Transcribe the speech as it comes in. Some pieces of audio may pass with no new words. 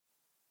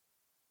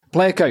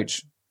Player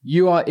coach,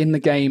 you are in the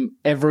game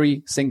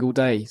every single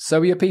day. So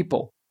are your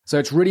people. So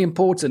it's really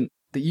important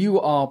that you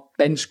are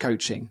bench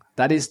coaching.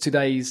 That is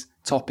today's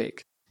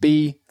topic.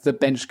 Be the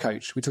bench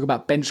coach. We talk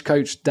about bench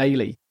coach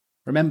daily.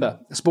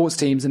 Remember, sports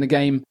teams in the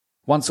game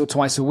once or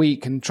twice a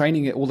week and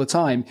training it all the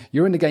time.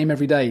 You're in the game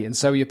every day, and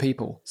so are your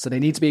people. So they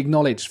need to be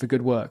acknowledged for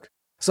good work.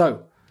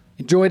 So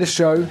enjoy the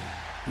show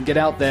and get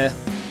out there,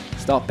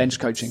 start bench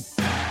coaching.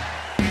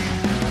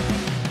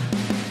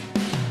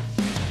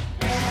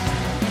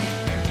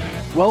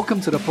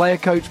 Welcome to the Player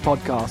Coach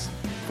Podcast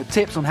for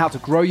tips on how to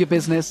grow your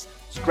business,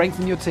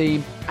 strengthen your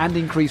team, and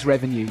increase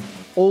revenue,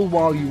 all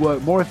while you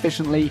work more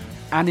efficiently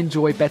and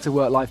enjoy better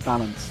work-life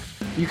balance.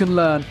 You can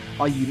learn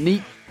our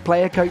unique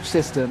Player Coach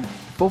system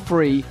for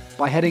free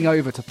by heading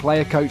over to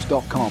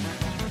playercoach.com.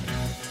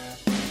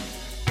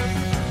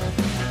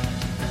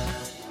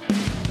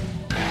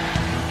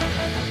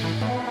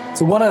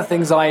 So one of the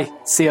things I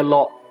see a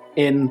lot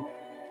in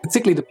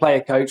particularly the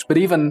player coach, but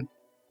even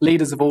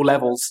leaders of all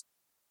levels,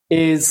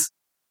 is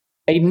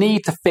a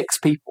need to fix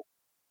people.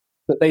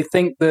 That they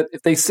think that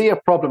if they see a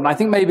problem, and I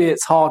think maybe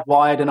it's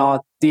hardwired in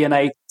our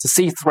DNA to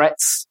see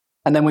threats,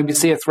 and then when we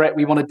see a threat,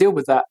 we want to deal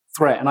with that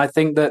threat. And I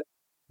think that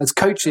as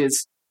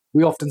coaches,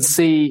 we often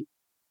see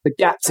the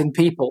gaps in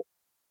people.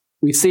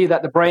 We see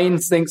that the brain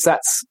thinks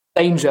that's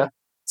danger,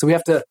 so we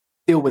have to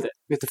deal with it.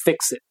 We have to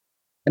fix it.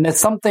 And there's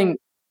something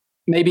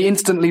maybe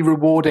instantly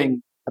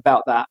rewarding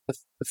about that, the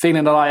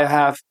feeling that I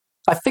have,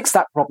 I fixed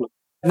that problem.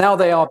 Now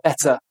they are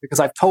better because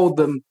I've told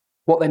them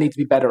what they need to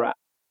be better at.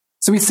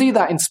 So we see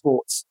that in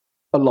sports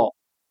a lot.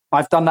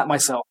 I've done that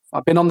myself.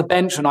 I've been on the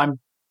bench and I'm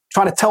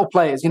trying to tell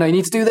players, you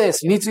need to do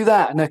this, you need to do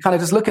that. And they're kind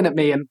of just looking at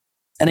me. And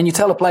then you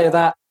tell a player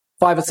that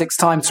 5 or 6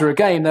 times through a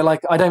game, they're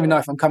like, I don't even know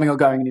if I'm coming or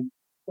going anymore.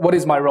 What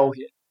is my role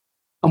here?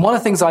 And one of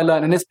the things I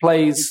learned, and this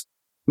plays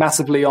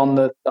massively on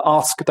the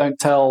ask, don't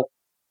tell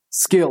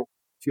skill,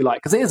 if you like,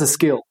 because it is a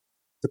skill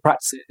to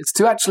practice it. It's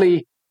to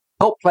actually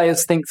help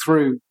players think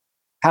through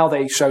how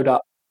they showed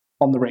up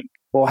on the rink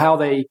or how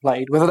they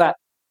played, whether that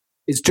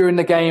is during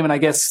the game. And I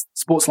guess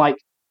sports like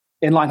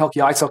inline hockey,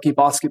 ice hockey,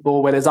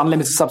 basketball, where there's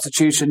unlimited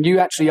substitution, you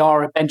actually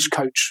are a bench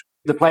coach.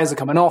 The players are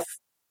coming off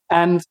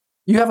and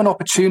you have an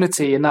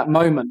opportunity in that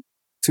moment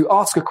to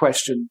ask a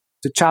question,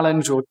 to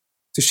challenge or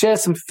to share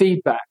some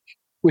feedback,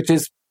 which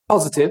is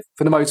positive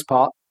for the most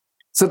part,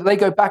 so that they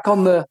go back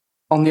on the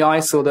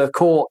ice or the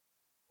court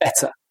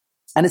better.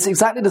 And it's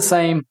exactly the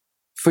same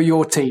for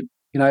your team.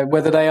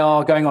 Whether they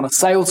are going on a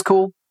sales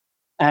call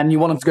and you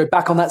want them to go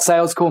back on that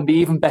sales call and be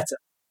even better,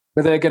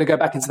 whether they're going to go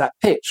back into that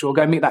pitch or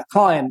go meet that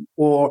client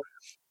or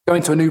go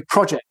into a new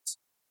project.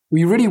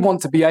 We really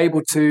want to be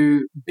able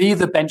to be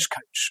the bench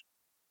coach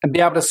and be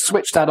able to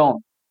switch that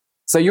on.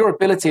 So your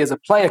ability as a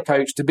player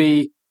coach to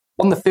be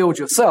on the field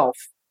yourself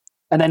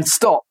and then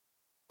stop,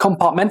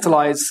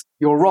 compartmentalize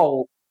your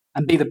role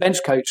and be the bench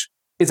coach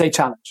is a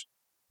challenge,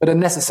 but a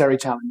necessary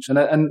challenge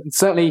and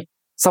certainly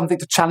something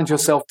to challenge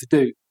yourself to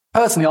do.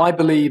 Personally, I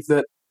believe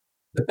that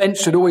the bench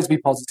should always be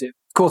positive.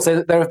 Of course,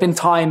 there have been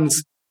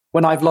times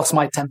when I've lost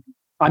my temper.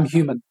 I'm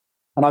human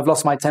and I've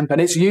lost my temper.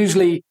 And it's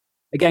usually,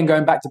 again,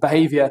 going back to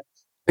behavior,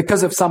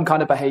 because of some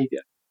kind of behavior,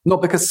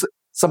 not because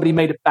somebody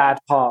made a bad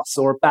pass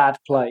or a bad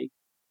play.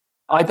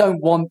 I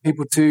don't want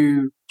people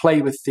to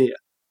play with fear.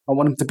 I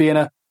want them to be in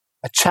a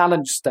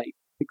challenge state,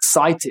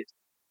 excited.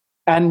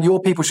 And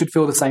your people should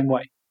feel the same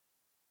way.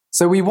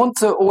 So we want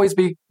to always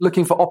be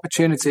looking for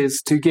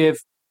opportunities to give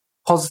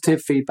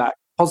positive feedback,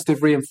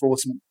 positive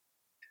reinforcement.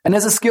 And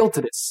there's a skill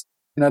to this.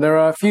 There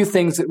are a few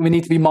things that we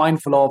need to be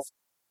mindful of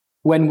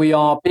when we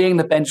are being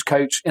the bench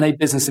coach in a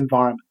business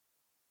environment.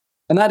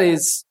 And that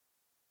is,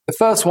 the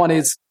first one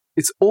is,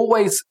 it's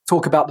always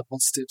talk about the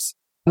positives.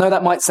 I know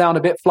that might sound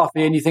a bit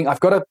fluffy and you think, I've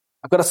got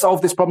to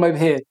solve this problem over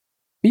here.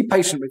 Be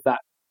patient with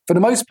that. For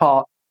the most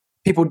part,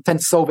 people tend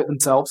to solve it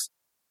themselves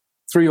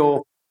through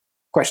your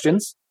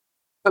questions.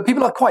 But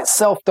people are quite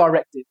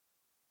self-directed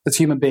as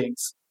human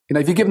beings.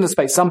 If you give them the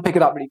space, some pick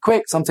it up really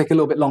quick, some take a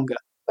little bit longer,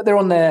 but they're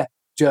on their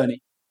journey.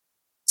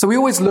 So we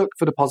always look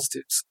for the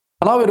positives.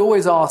 And I would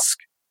always ask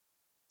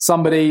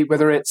somebody,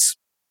 whether it's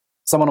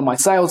someone on my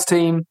sales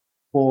team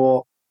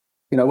or,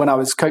 when I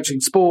was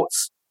coaching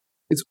sports,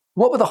 is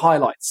what were the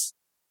highlights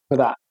for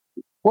that?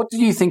 What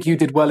do you think you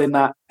did well in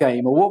that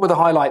game? Or what were the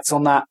highlights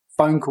on that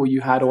phone call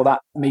you had or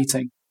that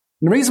meeting?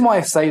 And the reason why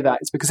I say that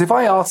is because if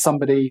I ask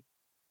somebody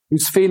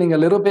who's feeling a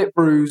little bit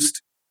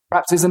bruised,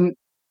 perhaps is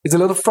a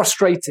little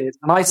frustrated,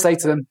 and I say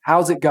to them,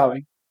 how's it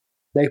going?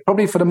 They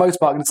probably, for the most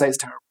part, are going to say it's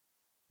terrible.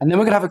 And then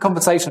we're going to have a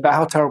conversation about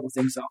how terrible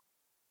things are.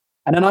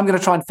 And then I'm going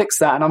to try and fix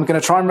that, and I'm going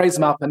to try and raise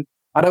them up, and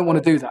I don't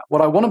want to do that.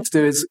 What I want them to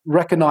do is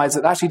recognize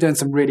that they're actually doing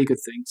some really good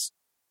things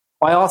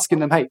by asking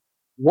them, hey,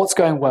 what's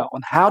going well?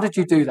 And how did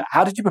you do that?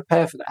 How did you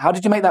prepare for that? How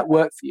did you make that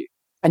work for you?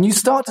 And you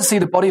start to see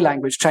the body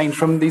language change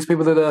from these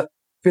people that are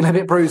feeling a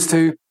bit bruised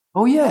to,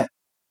 oh yeah,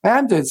 I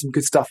am doing some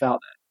good stuff out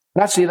there.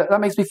 And actually, that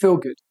makes me feel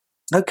good.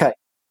 Okay.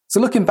 So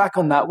looking back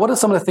on that, what are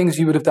some of the things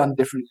you would have done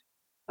differently?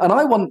 And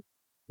I want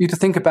you to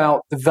think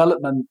about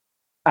development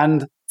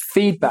and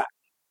feedback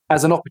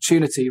as an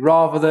opportunity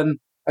rather than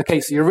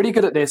okay, so you're really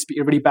good at this, but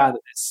you're really bad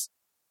at this.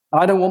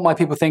 And I don't want my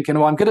people thinking,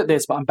 I'm good at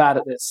this, but I'm bad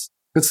at this.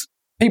 Because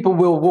people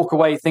will walk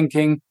away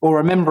thinking or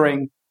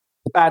remembering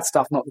the bad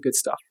stuff, not the good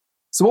stuff.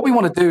 So what we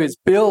want to do is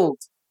build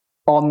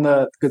on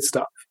the good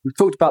stuff. We've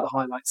talked about the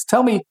highlights.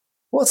 Tell me,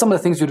 what are some of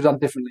the things you would have done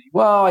differently?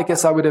 Well, I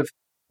guess I would have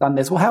done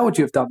this. Well, how would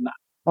you have done that?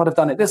 I'd have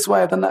done it this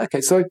way. I've done that.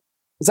 Okay, so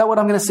is that what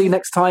I'm going to see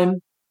next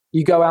time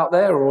you go out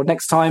there, or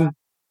next time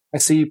I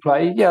see you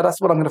play? Yeah,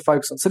 that's what I'm going to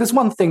focus on. So there's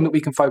one thing that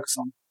we can focus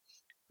on.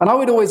 And I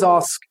would always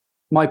ask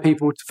my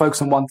people to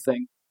focus on one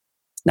thing.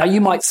 Now,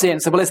 you might see it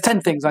and say, well, there's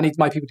 10 things I need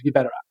my people to be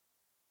better at.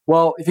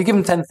 Well, if you give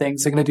them 10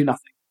 things, they're going to do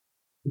nothing.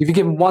 If you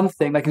give them one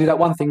thing, they can do that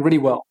one thing really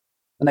well.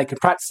 And they can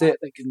practice it,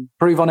 they can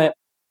improve on it.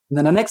 And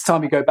then the next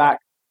time you go back,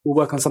 we'll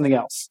work on something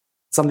else,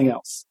 something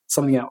else,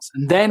 something else.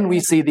 And then we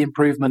see the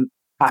improvement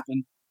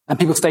happen and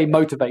people stay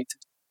motivated.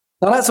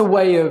 Now, that's a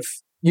way of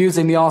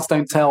using the ask,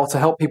 don't tell to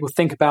help people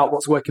think about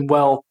what's working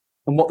well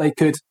and what they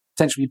could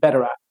potentially be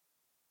better at.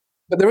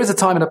 But there is a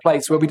time and a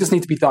place where we just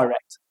need to be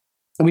direct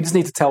and we just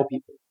need to tell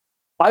people.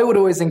 I would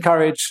always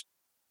encourage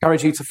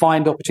you to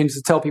find opportunities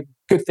to tell people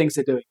good things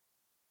they're doing.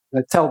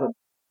 Tell them.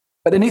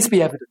 But there needs to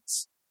be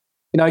evidence.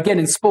 Again,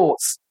 in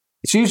sports,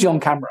 it's usually on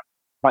camera,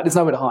 right? There's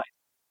nowhere to hide.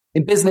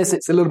 In business,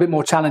 it's a little bit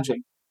more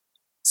challenging.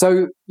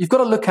 So you've got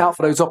to look out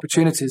for those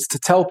opportunities to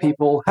tell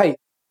people, hey,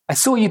 I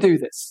saw you do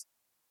this.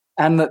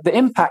 And the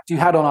impact you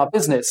had on our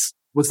business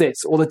was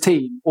this, or the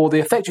team, or the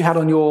effect you had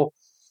on your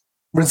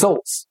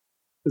results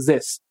was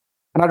this.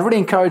 And I'd really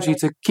encourage you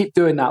to keep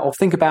doing that or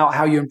think about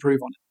how you improve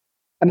on it.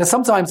 And there's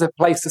sometimes a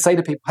place to say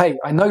to people, hey,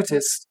 I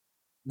noticed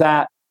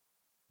that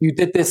you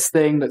did this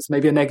thing that's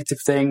maybe a negative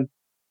thing,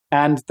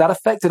 and that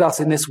affected us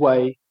in this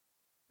way.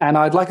 And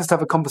I'd like us to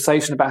have a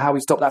conversation about how we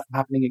stop that from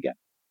happening again.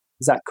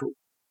 Is that cool?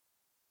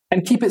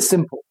 And keep it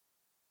simple.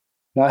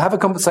 Have a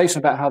conversation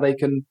about how they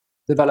can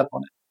develop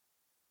on it.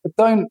 But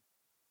don't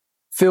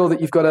feel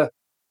that you've got to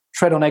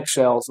tread on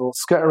eggshells or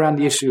skirt around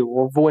the issue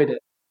or avoid it.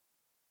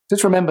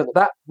 Just remember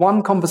that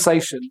one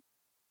conversation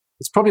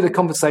is probably the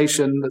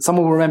conversation that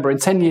someone will remember in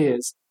 10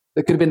 years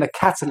that could have been the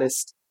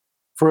catalyst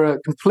for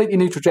a completely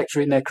new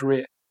trajectory in their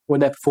career or in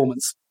their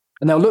performance.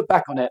 And they'll look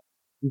back on it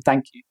and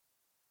thank you.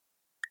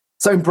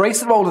 So embrace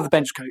the role of the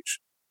bench coach.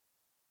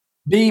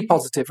 Be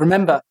positive.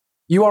 Remember,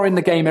 you are in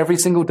the game every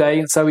single day,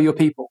 and so are your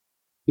people.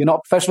 You're not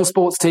a professional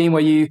sports team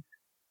where you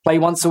play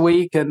once a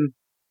week and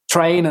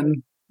train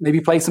and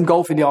maybe play some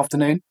golf in the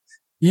afternoon.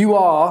 You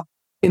are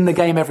in the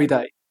game every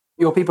day.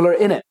 Your people are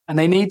in it, and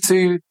they need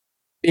to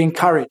be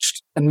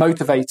encouraged and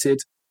motivated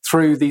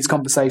through these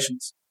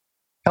conversations.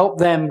 Help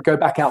them go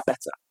back out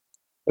better.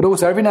 But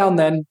also, every now and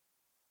then,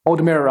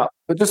 hold a mirror up.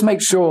 But just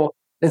make sure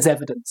there's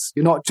evidence.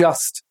 You're not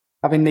just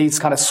having these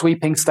kind of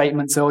sweeping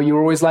statements, oh, you're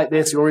always like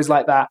this, you're always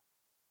like that.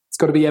 It's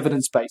got to be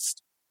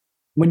evidence-based.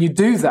 When you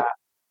do that,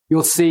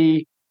 you'll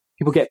see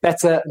people get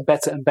better and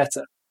better and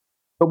better.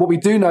 But what we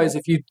do know is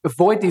if you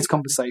avoid these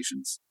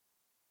conversations,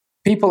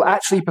 people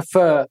actually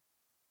prefer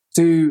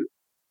to,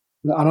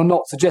 and I'm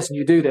not suggesting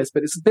you do this,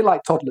 but it's a bit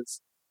like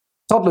toddlers.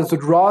 Toddlers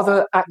would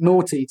rather act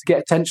naughty to get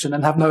attention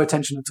and have no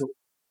attention at all,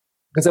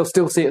 because they'll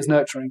still see it as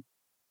nurturing.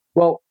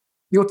 Well,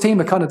 your team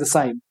are kind of the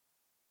same.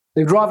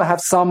 They'd rather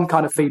have some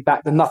kind of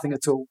feedback than nothing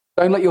at all.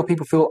 Don't let your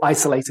people feel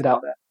isolated out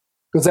there,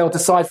 because they'll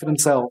decide for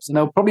themselves and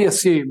they'll probably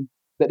assume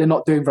that they're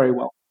not doing very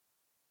well.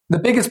 The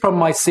biggest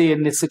problem I see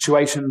in this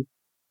situation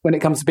when it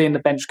comes to being the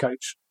bench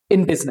coach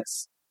in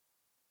business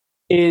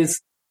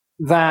is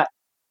that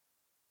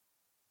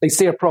they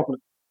see a problem.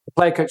 The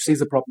player coach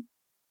sees a problem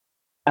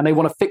and they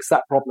want to fix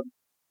that problem.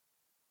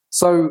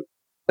 So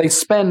they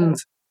spend,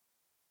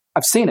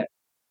 I've seen it,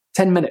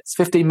 10 minutes,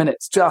 15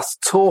 minutes just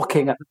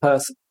talking at the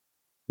person.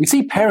 We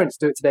see parents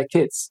do it to their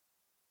kids.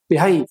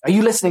 Behave. Are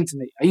you listening to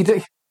me? Are you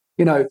doing,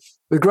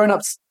 with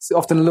grown-ups, it's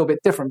often a little bit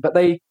different, but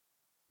they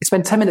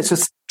spend 10 minutes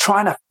just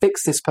trying to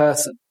fix this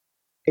person.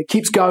 It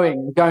keeps going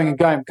and going and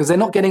going because they're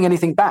not getting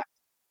anything back,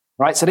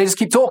 right? So they just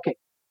keep talking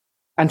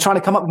and trying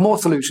to come up with more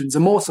solutions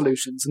and more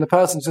solutions. And the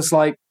person's just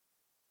like,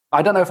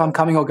 I don't know if I'm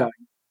coming or going.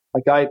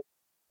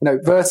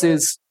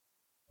 Versus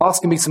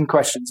asking me some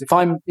questions. If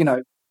I'm,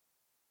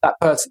 that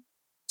person,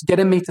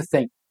 getting me to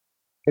think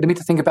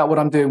about what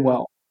I'm doing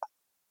well.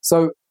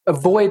 So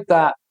avoid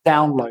that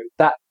download,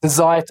 that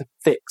desire to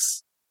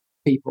fix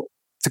people,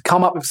 to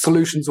come up with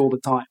solutions all the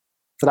time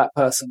for that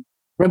person.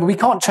 Remember, we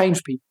can't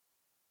change people.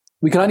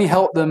 We can only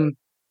help them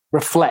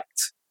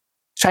reflect.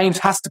 Change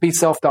has to be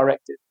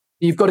self-directed.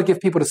 You've got to give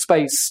people the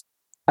space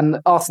and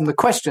ask them the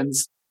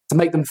questions to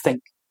make them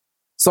think.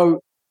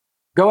 So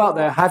go out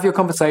there, have your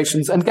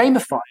conversations and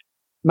gamify it.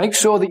 Make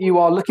sure that you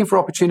are looking for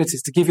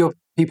opportunities to give your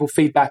people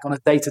feedback on a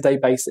day-to-day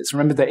basis.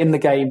 Remember, they're in the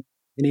game.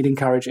 They need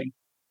encouraging.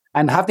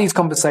 And have these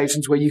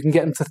conversations where you can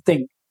get them to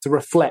think, to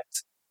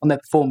reflect on their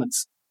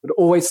performance. But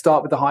always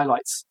start with the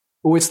highlights.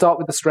 Always start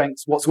with the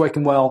strengths, what's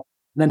working well,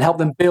 and then help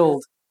them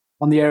build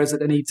on the areas that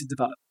they need to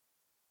develop.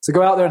 So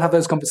go out there and have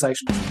those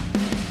conversations.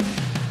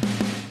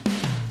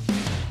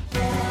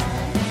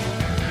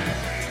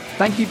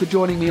 Thank you for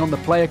joining me on the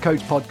Player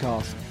Coach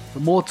Podcast. For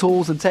more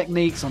tools and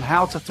techniques on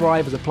how to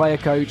thrive as a player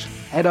coach,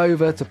 head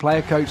over to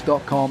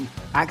playercoach.com,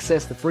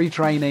 access the free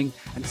training,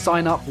 and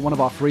sign up for one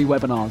of our free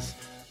webinars.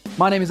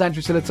 My name is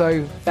Andrew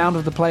Silito, founder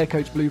of the Player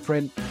Coach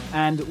Blueprint,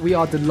 and we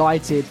are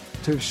delighted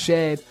to have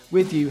shared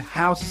with you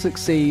how to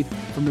succeed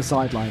from the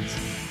sidelines.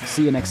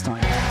 See you next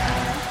time.